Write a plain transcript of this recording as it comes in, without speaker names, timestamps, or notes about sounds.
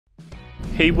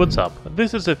Hey, what's up?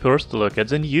 This is the first look at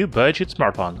the new budget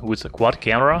smartphone with a quad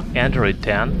camera, Android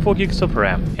 10, 4GB of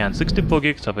RAM and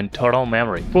 64GB of internal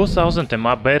memory, 4000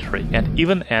 mAh battery and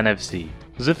even NFC.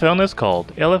 The phone is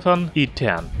called Elephone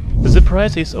E10. The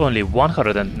price is only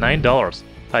 $109.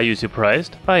 Are you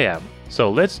surprised? I am.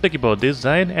 So let's talk about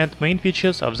design and main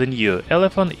features of the new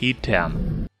Elephone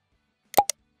E10.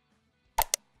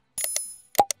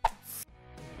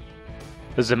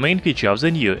 The main feature of the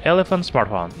new Elephone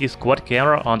smartphone is quad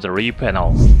camera on the rear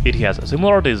panel. It has a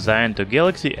similar design to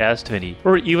Galaxy S20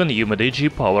 or even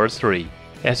UMIDIGI Power 3.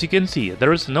 As you can see,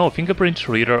 there is no fingerprint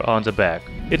reader on the back.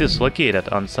 It is located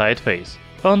on side face.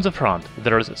 On the front,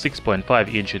 there is a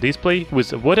 6.5-inch display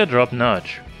with a Waterdrop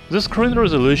notch. The screen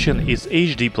resolution is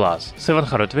HD+,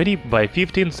 720 by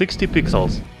 1560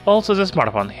 pixels. Also, the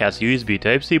smartphone has USB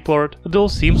Type-C port, dual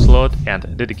SIM slot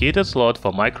and dedicated slot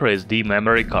for microSD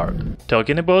memory card.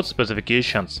 Talking about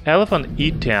specifications, Elephone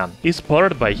E10 is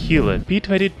powered by Helio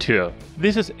P22.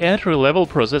 This is entry-level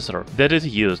processor that is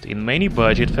used in many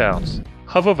budget phones.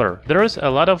 However, there is a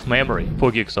lot of memory,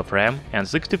 4GB of RAM and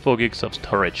 64GB of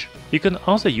storage. You can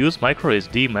also use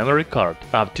microSD memory card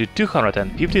up to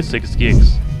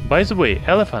 256GB. By the way,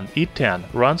 Elephone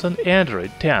E10 runs on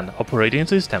Android 10 operating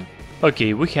system.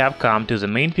 Okay, we have come to the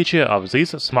main feature of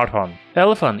this smartphone.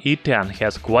 Elephone E10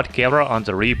 has quad camera on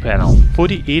the rear panel,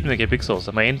 48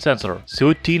 megapixels main sensor,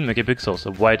 13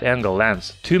 megapixels wide-angle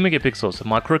lens, 2 megapixels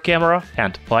macro camera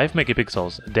and 5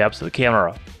 megapixels depth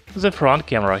camera. The front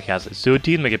camera has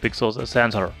 13 megapixels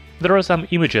sensor. There are some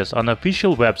images on the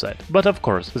official website, but of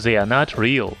course they are not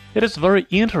real. It is very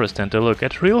interesting to look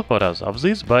at real photos of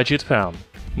this budget phone.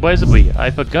 By the way,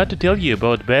 I forgot to tell you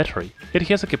about battery. It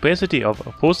has a capacity of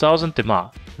 4000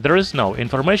 mAh. There is no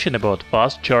information about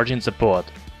fast charging support.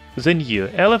 The new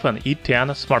Elephone E10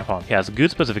 smartphone has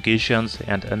good specifications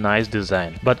and a nice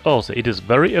design, but also it is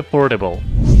very affordable.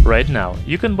 Right now,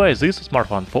 you can buy this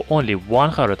smartphone for only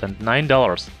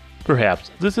 $109.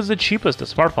 Perhaps this is the cheapest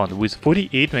smartphone with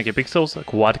 48 megapixels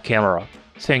quad camera.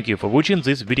 Thank you for watching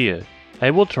this video. I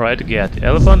will try to get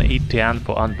Elephone E10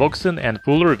 for unboxing and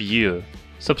full review.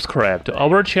 Subscribe to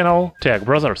our channel Tech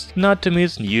Brothers not to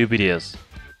miss new videos.